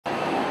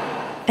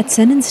At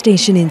Senen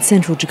Station in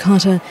central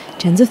Jakarta,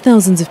 tens of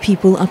thousands of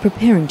people are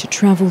preparing to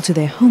travel to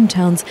their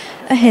hometowns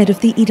ahead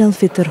of the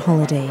al-Fitr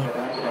holiday.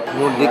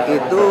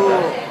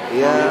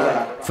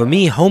 For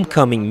me,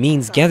 homecoming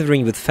means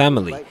gathering with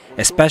family,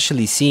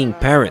 especially seeing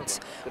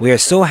parents. We are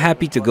so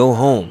happy to go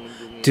home,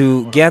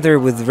 to gather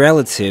with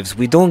relatives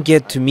we don't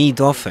get to meet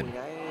often.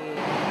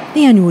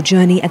 The annual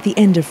journey at the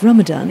end of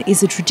Ramadan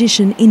is a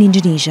tradition in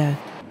Indonesia.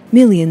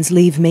 Millions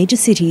leave major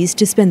cities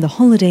to spend the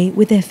holiday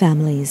with their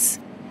families.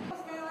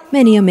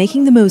 Many are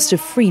making the most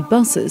of free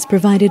buses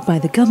provided by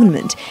the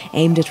government,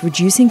 aimed at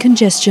reducing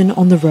congestion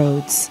on the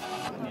roads.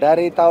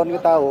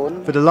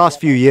 For the last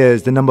few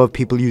years, the number of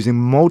people using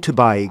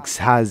motorbikes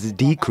has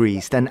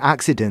decreased and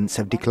accidents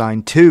have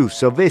declined too,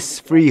 so this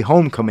free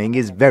homecoming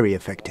is very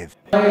effective.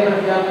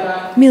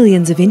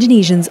 Millions of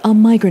Indonesians are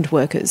migrant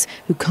workers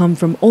who come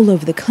from all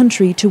over the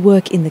country to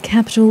work in the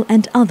capital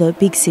and other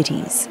big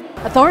cities.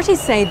 Authorities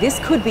say this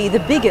could be the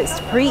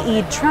biggest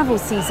pre-Eid travel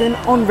season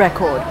on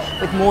record,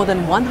 with more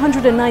than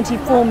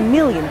 194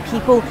 million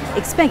people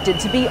expected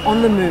to be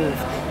on the move.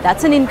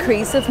 That's an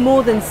increase of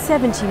more than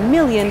 70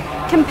 million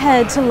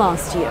compared to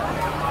last year.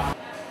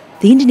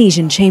 The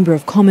Indonesian Chamber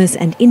of Commerce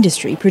and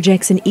Industry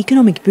projects an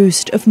economic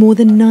boost of more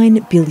than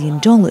 $9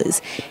 billion,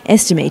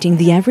 estimating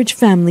the average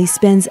family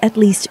spends at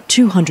least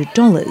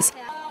 $200,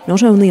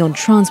 not only on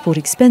transport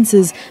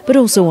expenses, but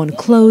also on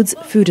clothes,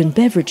 food and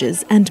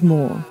beverages, and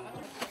more.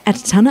 At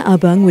Tanah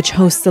Abang, which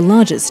hosts the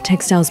largest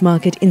textiles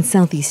market in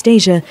Southeast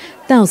Asia,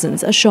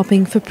 thousands are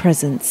shopping for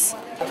presents.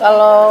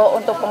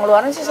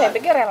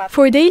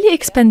 For daily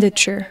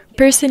expenditure,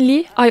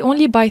 personally, I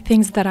only buy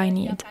things that I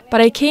need.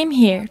 But I came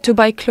here to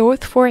buy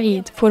clothes for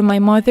Eid for my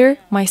mother,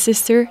 my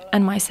sister,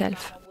 and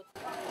myself.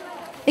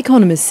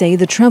 Economists say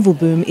the travel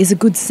boom is a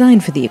good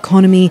sign for the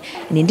economy,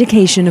 an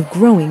indication of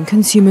growing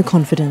consumer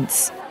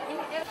confidence.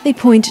 They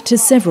point to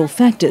several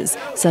factors,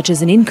 such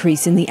as an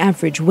increase in the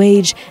average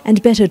wage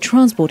and better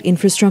transport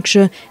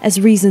infrastructure, as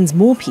reasons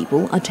more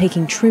people are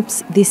taking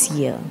trips this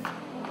year.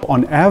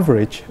 On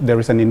average, there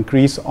is an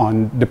increase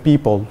on the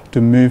people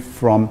to move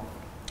from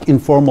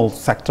informal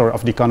sector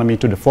of the economy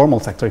to the formal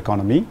sector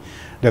economy.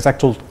 That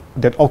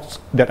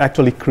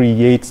actually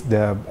creates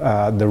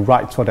the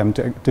right for them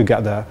to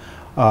get the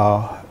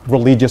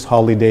religious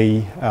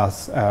holiday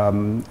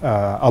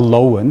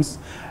allowance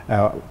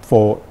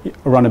for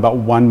around about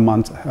 1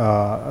 month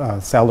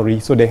salary,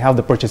 so they have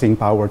the purchasing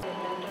power.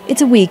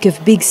 It's a week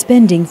of big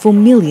spending for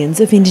millions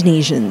of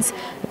Indonesians,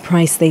 a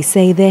price they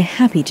say they're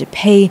happy to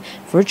pay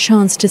for a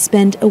chance to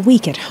spend a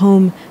week at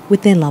home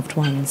with their loved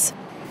ones.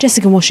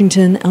 Jessica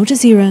Washington, Al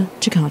Jazeera,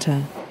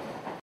 Jakarta.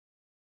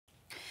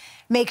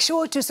 Make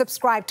sure to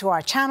subscribe to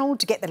our channel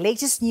to get the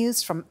latest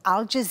news from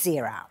Al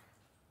Jazeera.